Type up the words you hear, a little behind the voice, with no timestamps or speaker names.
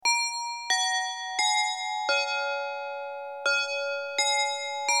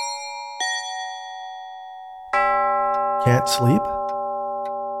Can't sleep?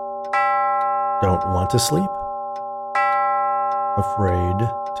 Don't want to sleep? Afraid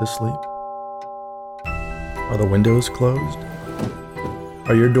to sleep? Are the windows closed?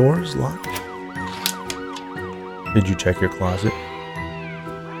 Are your doors locked? Did you check your closet?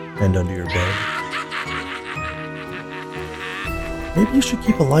 And under your bed? Maybe you should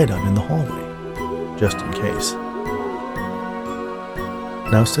keep a light on in the hallway, just in case.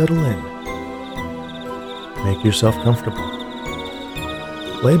 Now settle in. Make yourself comfortable.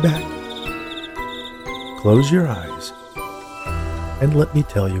 Lay back. Close your eyes. And let me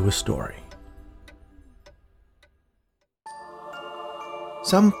tell you a story.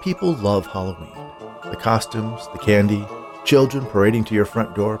 Some people love Halloween. The costumes, the candy, children parading to your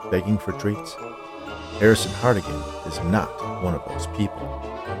front door begging for treats. Harrison Hardigan is not one of those people.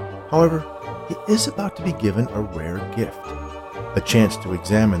 However, he is about to be given a rare gift, a chance to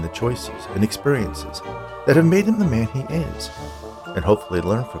examine the choices and experiences that have made him the man he is, and hopefully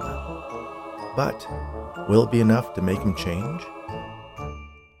learn from them. But will it be enough to make him change?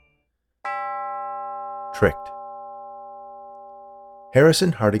 Tricked.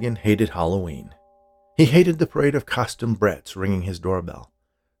 Harrison Hardigan hated Halloween. He hated the parade of costume brats ringing his doorbell,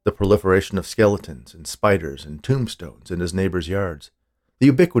 the proliferation of skeletons and spiders and tombstones in his neighbors' yards, the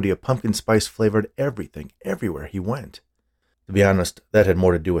ubiquity of pumpkin spice-flavored everything everywhere he went. To be honest, that had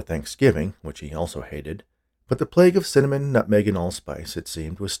more to do with Thanksgiving, which he also hated, but the plague of cinnamon, nutmeg, and allspice, it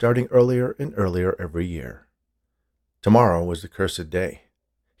seemed, was starting earlier and earlier every year. Tomorrow was the cursed day.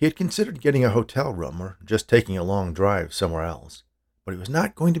 He had considered getting a hotel room or just taking a long drive somewhere else, but he was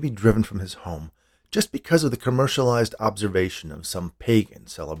not going to be driven from his home just because of the commercialized observation of some pagan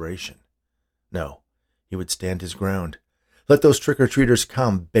celebration. No, he would stand his ground. Let those trick-or-treaters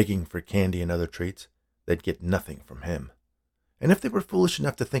come begging for candy and other treats. They'd get nothing from him. And if they were foolish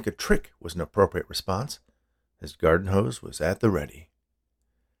enough to think a trick was an appropriate response, his garden hose was at the ready.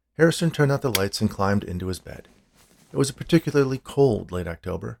 Harrison turned out the lights and climbed into his bed. It was a particularly cold late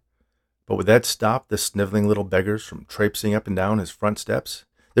October, but would that stop the sniveling little beggars from traipsing up and down his front steps,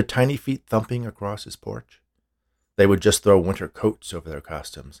 their tiny feet thumping across his porch? They would just throw winter coats over their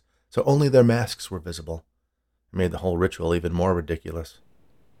costumes, so only their masks were visible. It made the whole ritual even more ridiculous.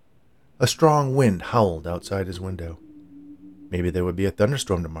 A strong wind howled outside his window. Maybe there would be a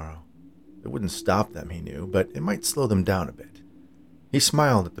thunderstorm tomorrow. It wouldn't stop them, he knew, but it might slow them down a bit. He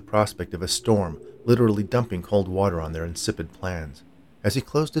smiled at the prospect of a storm literally dumping cold water on their insipid plans as he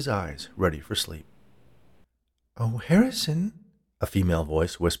closed his eyes, ready for sleep. "Oh, Harrison," a female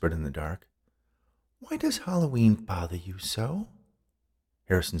voice whispered in the dark. "Why does Halloween bother you so?"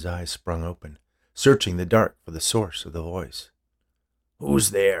 Harrison's eyes sprung open, searching the dark for the source of the voice.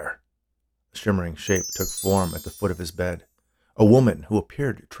 "Who's there?" A shimmering shape took form at the foot of his bed, a woman who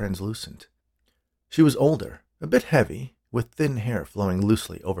appeared translucent. She was older, a bit heavy, with thin hair flowing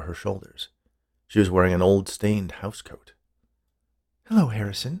loosely over her shoulders. She was wearing an old stained housecoat. "Hello,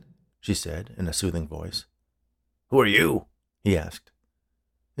 Harrison," she said in a soothing voice. "Who are you?" he asked.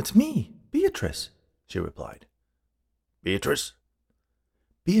 "It's me, Beatrice," she replied. "Beatrice?"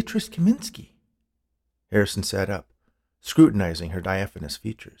 "Beatrice Kaminsky." Harrison sat up, scrutinizing her diaphanous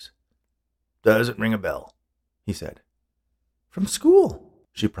features. "Doesn't ring a bell," he said. "From school,"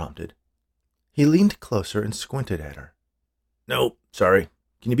 she prompted. He leaned closer and squinted at her. "Nope, sorry.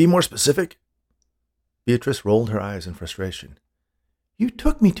 Can you be more specific?" Beatrice rolled her eyes in frustration. "You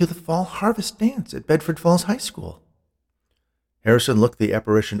took me to the fall harvest dance at Bedford Falls High School." Harrison looked the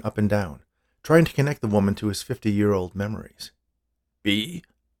apparition up and down, trying to connect the woman to his 50-year-old memories. "B?"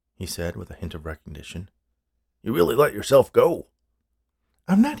 he said with a hint of recognition. "You really let yourself go."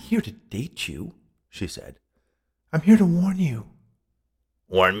 "I'm not here to date you," she said. "I'm here to warn you."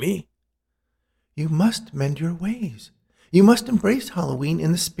 "Warn me?" "You must mend your ways. You must embrace Halloween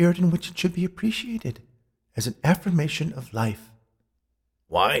in the spirit in which it should be appreciated, as an affirmation of life."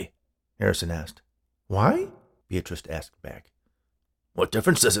 "Why?" Harrison asked. "Why?" Beatrice asked back. "What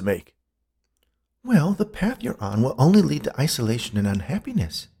difference does it make?" "Well, the path you're on will only lead to isolation and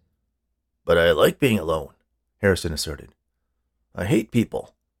unhappiness." "But I like being alone," Harrison asserted. "I hate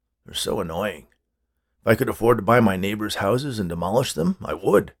people. They're so annoying. If I could afford to buy my neighbors' houses and demolish them, I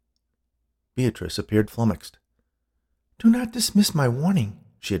would." Beatrice appeared flummoxed. "Do not dismiss my warning,"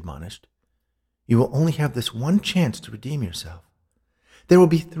 she admonished. "You will only have this one chance to redeem yourself. There will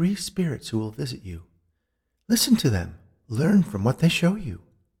be 3 spirits who will visit you. Listen to them. Learn from what they show you."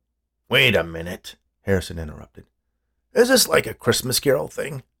 "Wait a minute," Harrison interrupted. "Is this like a Christmas Carol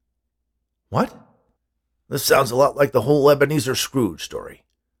thing?" "What?" "This sounds a lot like the whole Ebenezer Scrooge story.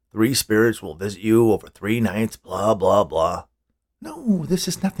 3 spirits will visit you over 3 nights, blah, blah, blah." "No, this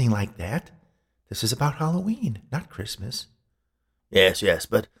is nothing like that. This is about Halloween, not Christmas. Yes,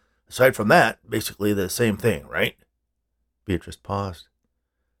 but aside from that, basically the same thing, right? Beatrice paused.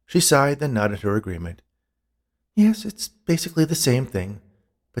 She sighed, then nodded her agreement. Yes, it's basically the same thing,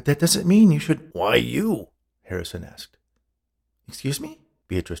 but that doesn't mean you should— Why you? Harrison asked. Excuse me?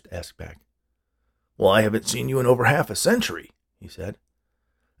 Beatrice asked back. Well, I haven't seen you in over half a century, he said.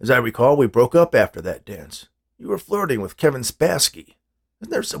 As I recall, we broke up after that dance. You were flirting with Kevin Spassky. Isn't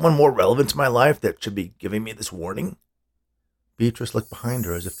there someone more relevant to my life that should be giving me this warning? Beatrice looked behind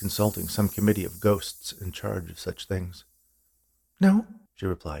her as if consulting some committee of ghosts in charge of such things. No, she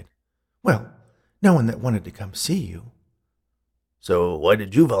replied. Well, no one that wanted to come see you. So why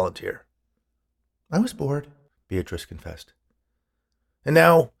did you volunteer? I was bored, Beatrice confessed. And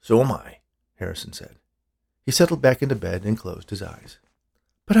now, so am I, Harrison said. He settled back into bed and closed his eyes.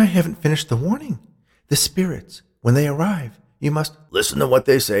 But I haven't finished the warning. The spirits, when they arrive, you must— Listen to what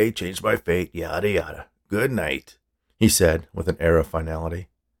they say, change my fate, yada yada. Good night, he said with an air of finality.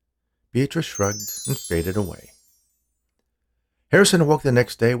 Beatrice shrugged and faded away. Harrison awoke the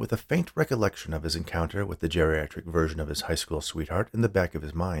next day with a faint recollection of his encounter with the geriatric version of his high school sweetheart in the back of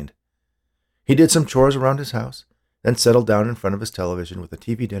his mind. He did some chores around his house, then settled down in front of his television with a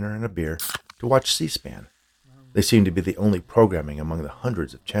TV dinner and a beer to watch C-SPAN. They seemed to be the only programming among the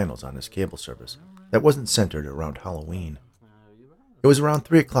hundreds of channels on his cable service that wasn't centered around Halloween. It was around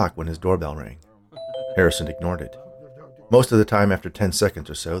 3 o'clock when his doorbell rang. Harrison ignored it. Most of the time, after 10 seconds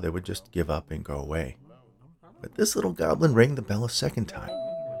or so, they would just give up and go away. But this little goblin rang the bell a second time,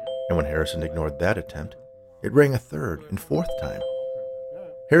 and when Harrison ignored that attempt, it rang a third and fourth time.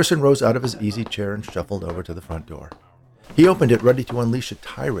 Harrison rose out of his easy chair and shuffled over to the front door. He opened it, ready to unleash a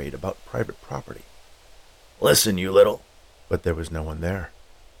tirade about private property. Listen, you little— But there was no one there.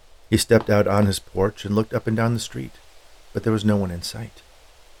 He stepped out on his porch and looked up and down the street, but there was no one in sight.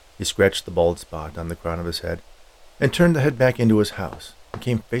 He scratched the bald spot on the crown of his head and turned the head back into his house and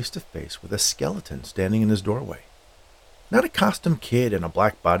came face to face with a skeleton standing in his doorway. Not a costume kid in a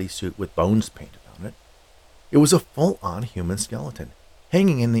black bodysuit with bones painted on it. It was a full-on human skeleton,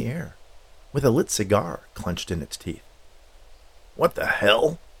 hanging in the air, with a lit cigar clenched in its teeth. What the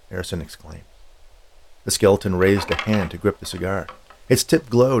hell? Harrison exclaimed. The skeleton raised a hand to grip the cigar. Its tip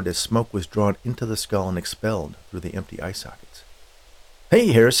glowed as smoke was drawn into the skull and expelled through the empty eye sockets.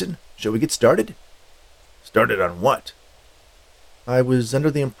 Hey, Harrison, shall we get started? Started on what? I was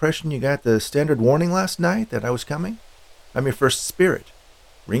under the impression you got the standard warning last night that I was coming. I'm your first spirit.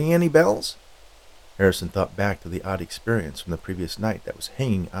 Ringing any bells? Harrison thought back to the odd experience from the previous night that was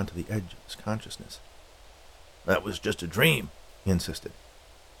hanging onto the edge of his consciousness. That was just a dream, he insisted.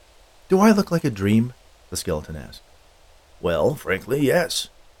 Do I look like a dream? The skeleton asked. Well, frankly, yes,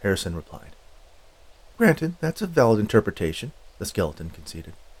 Harrison replied. Granted, that's a valid interpretation, the skeleton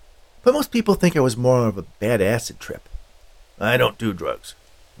conceded. But most people think I was more of a bad acid trip. I don't do drugs.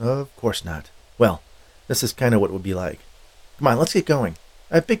 Of course not. Well, this is kind of what it would be like. Come on, let's get going.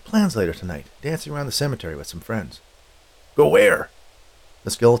 I have big plans later tonight, dancing around the cemetery with some friends. Go where?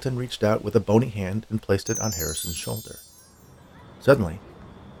 The skeleton reached out with a bony hand and placed it on Harrison's shoulder. Suddenly,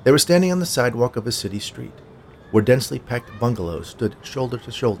 they were standing on the sidewalk of a city street, where densely packed bungalows stood shoulder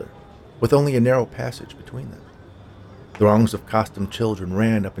to shoulder, with only a narrow passage between them. Throngs of costumed children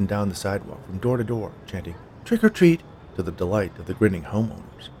ran up and down the sidewalk from door to door, chanting, "Trick or treat," to the delight of the grinning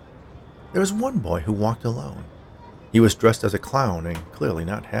homeowners. There was one boy who walked alone. He was dressed as a clown and clearly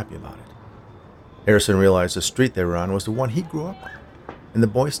not happy about it. Harrison realized the street they were on was the one he grew up on, and the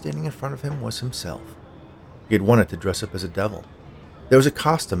boy standing in front of him was himself. He had wanted to dress up as a devil. There was a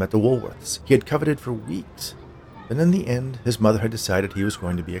costume at the Woolworths he had coveted for weeks, and in the end his mother had decided he was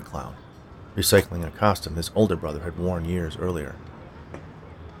going to be a clown, recycling a costume his older brother had worn years earlier.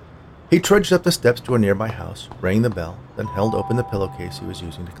 He trudged up the steps to a nearby house, rang the bell, then held open the pillowcase he was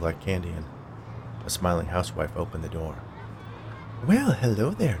using to collect candy in. A smiling housewife opened the door. "Well,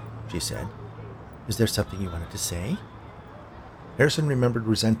 hello there," she said. "Is there something you wanted to say?" Harrison remembered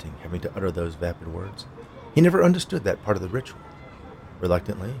resenting having to utter those vapid words. He never understood that part of the ritual.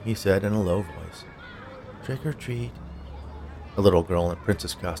 Reluctantly, he said in a low voice, "Trick or treat." A little girl in a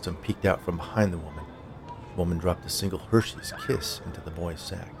princess costume peeked out from behind the woman. The woman dropped a single Hershey's Kiss into the boy's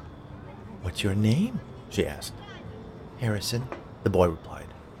sack. "What's your name?" she asked. "Harrison," the boy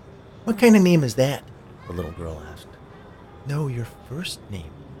replied. "What kind of name is that?" the little girl asked. "No, your first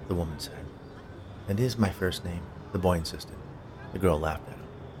name," the woman said. "That is my first name," the boy insisted. The girl laughed at him.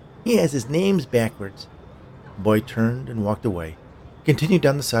 "He has his names backwards." The boy turned and walked away, continued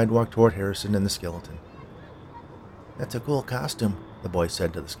down the sidewalk toward Harrison and the skeleton. "That's a cool costume," the boy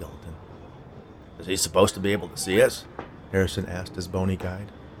said to the skeleton. Is he supposed to be able to see us? Harrison asked his bony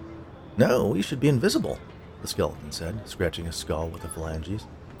guide. No, we should be invisible, the skeleton said, scratching his skull with the phalanges.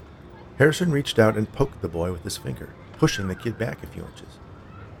 Harrison reached out and poked the boy with his finger, pushing the kid back a few inches.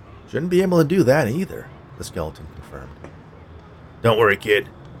 Shouldn't be able to do that either, the skeleton confirmed. Don't worry, kid,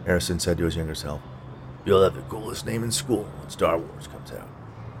 Harrison said to his younger self. You'll have the coolest name in school when Star Wars comes out.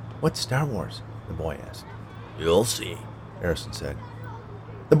 What's Star Wars? The boy asked. You'll see, Harrison said.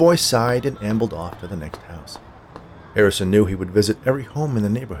 The boy sighed and ambled off to the next house. Harrison knew he would visit every home in the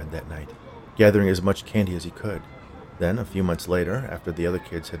neighborhood that night, gathering as much candy as he could. Then, a few months later, after the other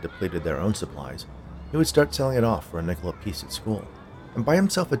kids had depleted their own supplies, he would start selling it off for a nickel apiece at school, and buy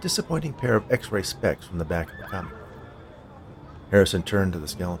himself a disappointing pair of X-ray specs from the back of the comic book. Harrison turned to the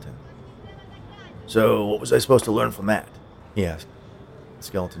skeleton. So, what was I supposed to learn from that? He asked. The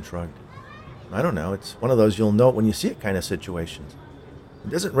skeleton shrugged. I don't know, it's one of those you'll know it when you see it kind of situations.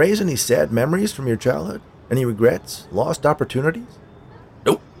 Does it raise any sad memories from your childhood? Any regrets? Lost opportunities?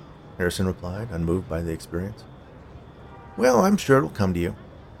 Nope, Harrison replied, unmoved by the experience. Well, I'm sure it'll come to you.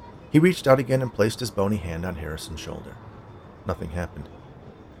 He reached out again and placed his bony hand on Harrison's shoulder. Nothing happened.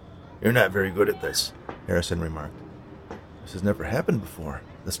 You're not very good at this, Harrison remarked. This has never happened before,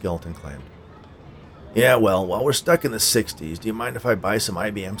 the skeleton claimed. Yeah, well, while we're stuck in the 60s, do you mind if I buy some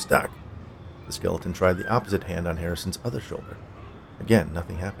IBM stock? The skeleton tried the opposite hand on Harrison's other shoulder. Again,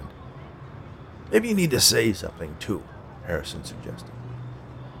 nothing happened. Maybe you need to say something, too, Harrison suggested.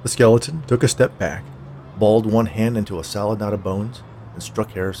 The skeleton took a step back, balled one hand into a solid knot of bones, and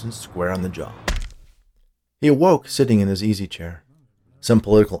struck Harrison square on the jaw. He awoke sitting in his easy chair. Some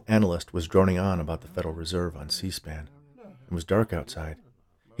political analyst was droning on about the Federal Reserve on C-SPAN. It was dark outside.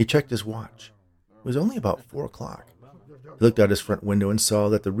 He checked his watch. It was only about 4 o'clock. He looked out his front window and saw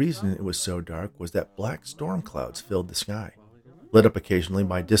that the reason it was so dark was that black storm clouds filled the sky, lit up occasionally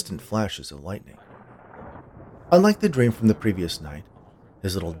by distant flashes of lightning. Unlike the dream from the previous night,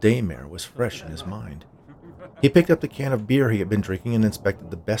 his little daymare was fresh in his mind. He picked up the can of beer he had been drinking and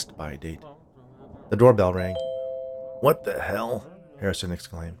inspected the Best Buy date. The doorbell rang. What the hell? Harrison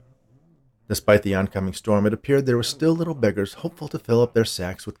exclaimed. Despite the oncoming storm, it appeared there were still little beggars hopeful to fill up their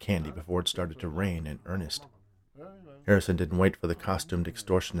sacks with candy before it started to rain in earnest. Harrison didn't wait for the costumed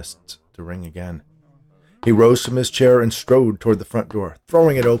extortionists to ring again. He rose from his chair and strode toward the front door,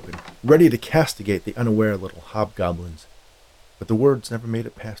 throwing it open, ready to castigate the unaware little hobgoblins. But the words never made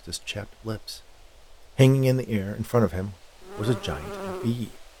it past his chapped lips. Hanging in the air in front of him was a giant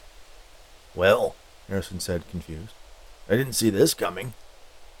bee. Well, Harrison said, confused. I didn't see this coming.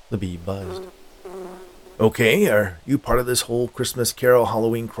 The bee buzzed. Okay, are you part of this whole Christmas Carol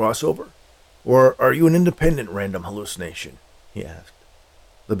Halloween crossover? Or are you an independent random hallucination? He asked.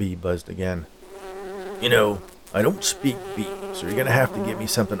 The bee buzzed again. You know, I don't speak bee, so you're going to have to give me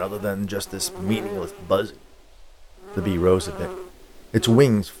something other than just this meaningless buzzing. The bee rose a bit, its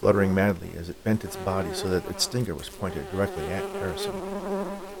wings fluttering madly as it bent its body so that its stinger was pointed directly at Harrison.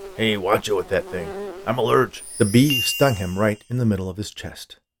 Hey, watch out with that thing. I'm allergic. The bee stung him right in the middle of his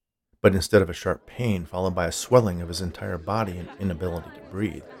chest. But instead of a sharp pain followed by a swelling of his entire body and inability to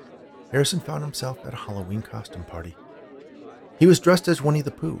breathe, Harrison found himself at a Halloween costume party. He was dressed as Winnie the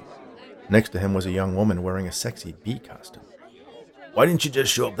Pooh. Next to him was a young woman wearing a sexy bee costume. Why didn't you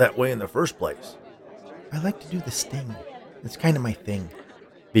just show up that way in the first place? I like to do the sting. It's kind of my thing,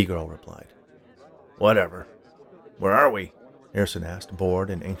 Bee Girl replied. Whatever. Where are we? Harrison asked, bored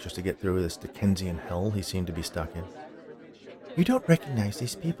and anxious to get through this Dickensian hell he seemed to be stuck in. You don't recognize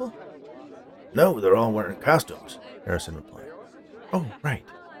these people? No, they're all wearing costumes, Harrison replied. Oh, right,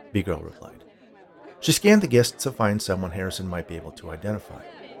 Bee Girl replied. She scanned the guests to find someone Harrison might be able to identify.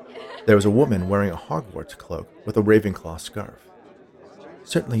 There was a woman wearing a Hogwarts cloak with a Ravenclaw scarf.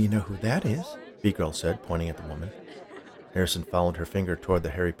 Certainly you know who that is, Bee Girl said, pointing at the woman. Harrison followed her finger toward the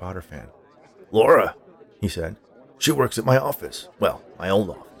Harry Potter fan. Laura, he said. She works at my office. Well, my old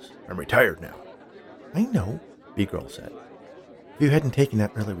office. I'm retired now. I know, Bee Girl said. If you hadn't taken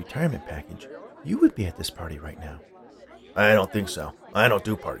that early retirement package, you would be at this party right now. I don't think so. I don't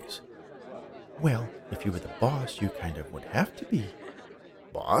do parties. Well, if you were the boss, you kind of would have to be.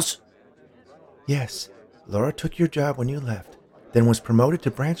 Boss? Yes. Laura took your job when you left, then was promoted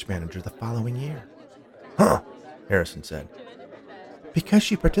to branch manager the following year. Huh, Harrison said. Because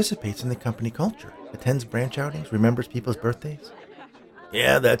she participates in the company culture, attends branch outings, remembers people's birthdays.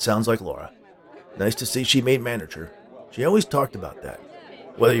 Yeah, that sounds like Laura. Nice to see she made manager. She always talked about that,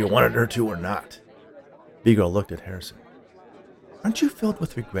 whether you wanted her to or not. Bee Girl looked at Harrison. Aren't you filled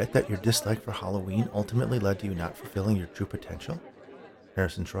with regret that your dislike for Halloween ultimately led to you not fulfilling your true potential?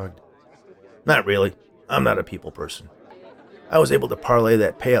 Harrison shrugged. Not really. I'm not a people person. I was able to parlay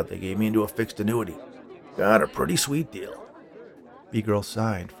that payout they gave me into a fixed annuity. Got a pretty sweet deal. B-Girl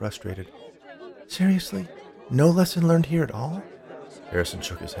sighed, frustrated. Seriously? No lesson learned here at all? Harrison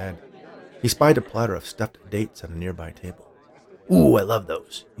shook his head. He spied a platter of stuffed dates on a nearby table. Ooh, I love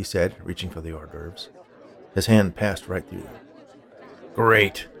those, he said, reaching for the hors d'oeuvres. His hand passed right through them.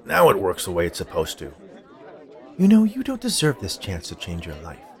 Great. Now it works the way it's supposed to. You know, you don't deserve this chance to change your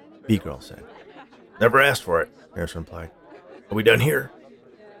life, B-Girl said. Never asked for it, Harrison replied. Are we done here?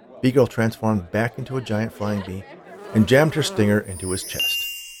 B-Girl transformed back into a giant flying bee and jammed her stinger into his chest.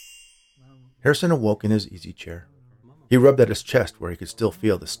 Harrison awoke in his easy chair. He rubbed at his chest where he could still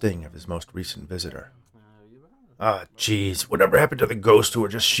feel the sting of his most recent visitor. Ah, jeez, whatever happened to the ghosts who were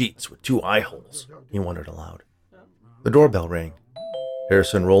just sheets with 2 eye holes? He wondered aloud. The doorbell rang.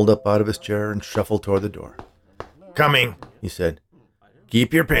 Harrison rolled up out of his chair and shuffled toward the door. Coming, he said.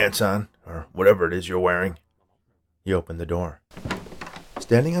 Keep your pants on, or whatever it is you're wearing. He opened the door.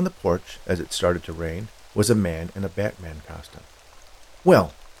 Standing on the porch as it started to rain was a man in a Batman costume.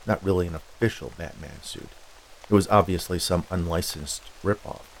 Well, not really an official Batman suit. It was obviously some unlicensed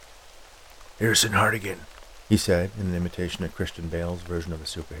ripoff. Harrison Hardigan, he said in an imitation of Christian Bale's version of a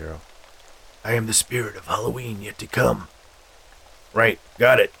superhero. I am the spirit of Halloween yet to come. Right,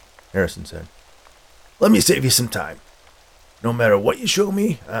 got it, Harrison said. Let me save you some time. No matter what you show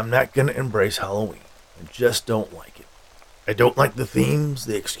me, I'm not going to embrace Halloween. I just don't like it. I don't like the themes,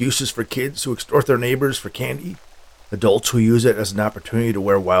 the excuses for kids who extort their neighbors for candy, adults who use it as an opportunity to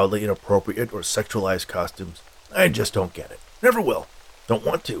wear wildly inappropriate or sexualized costumes. I just don't get it. Never will. Don't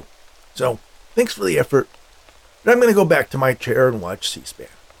want to. So, thanks for the effort, but I'm going to go back to my chair and watch C-SPAN.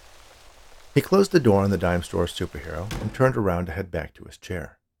 He closed the door on the dime store superhero and turned around to head back to his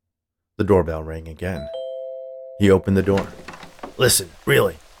chair. The doorbell rang again. He opened the door. Listen,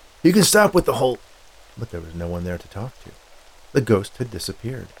 really, you can stop with the whole... But there was no one there to talk to. The ghost had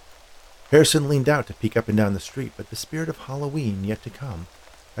disappeared. Harrison leaned out to peek up and down the street, but the spirit of Halloween yet to come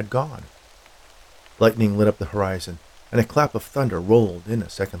had gone. Lightning lit up the horizon, and a clap of thunder rolled in a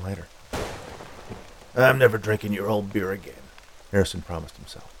second later. I'm never drinking your old beer again, Harrison promised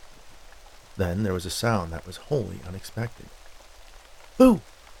himself. Then there was a sound that was wholly unexpected. Boo!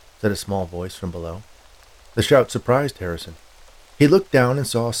 Said a small voice from below. The shout surprised Harrison. He looked down and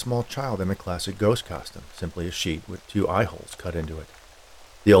saw a small child in a classic ghost costume, simply a sheet with 2 eye holes cut into it.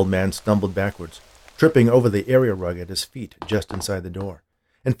 The old man stumbled backwards, tripping over the area rug at his feet just inside the door,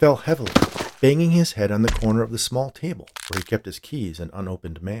 and fell heavily, banging his head on the corner of the small table where he kept his keys and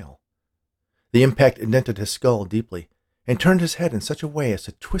unopened mail. The impact indented his skull deeply and turned his head in such a way as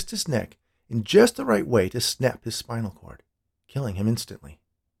to twist his neck in just the right way to snap his spinal cord, killing him instantly.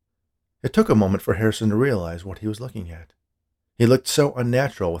 It took a moment for Harrison to realize what he was looking at. He looked so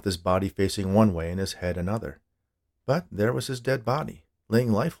unnatural with his body facing one way and his head another. But there was his dead body,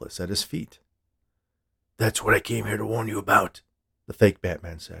 laying lifeless at his feet. That's what I came here to warn you about, the fake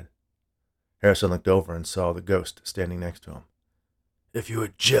Batman said. Harrison looked over and saw the ghost standing next to him. If you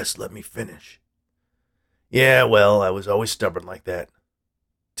had just let me finish. Yeah, well, I was always stubborn like that.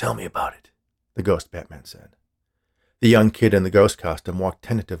 Tell me about it, the ghost Batman said. The young kid in the ghost costume walked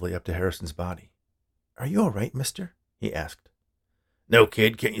tentatively up to Harrison's body. Are you all right, mister? He asked. No,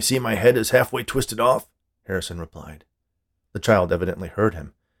 kid, can't you see my head is halfway twisted off? Harrison replied. The child evidently heard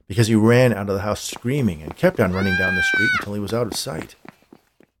him, because he ran out of the house screaming and kept on running down the street until he was out of sight.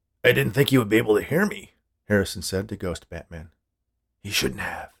 I didn't think he would be able to hear me, Harrison said to Ghost Batman. He shouldn't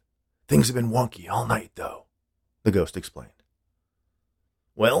have. Things have been wonky all night, though, the ghost explained.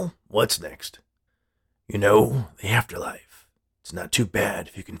 Well, what's next? You know, the afterlife. It's not too bad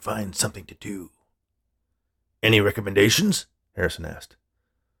if you can find something to do. Any recommendations? Harrison asked.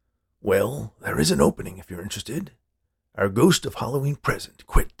 Well, there is an opening if you're interested. Our Ghost of Halloween Present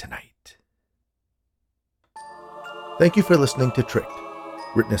quit tonight. Thank you for listening to Tricked,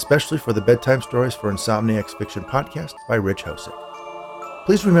 written especially for the Bedtime Stories for Insomniacs Fiction podcast by Rich Hosick.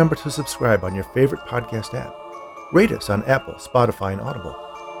 Please remember to subscribe on your favorite podcast app, rate us on Apple, Spotify, and Audible,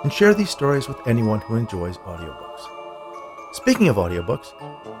 and share these stories with anyone who enjoys audiobooks. Speaking of audiobooks,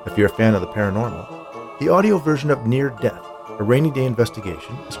 if you're a fan of the paranormal, the audio version of Near Death, a rainy day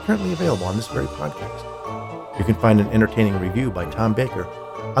investigation, is currently available on this very podcast. You can find an entertaining review by Tom Baker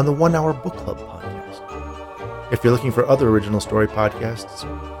on the 1 Hour Book Club podcast. If you're looking for other original story podcasts,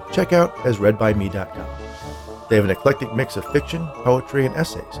 check out asreadbyme.com. They have an eclectic mix of fiction, poetry, and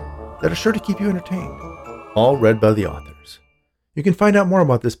essays that are sure to keep you entertained, all read by the authors. You can find out more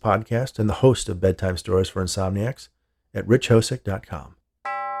about this podcast and the host of Bedtime Stories for Insomniacs at richhosick.com.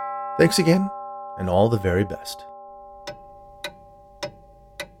 Thanks again, and all the very best.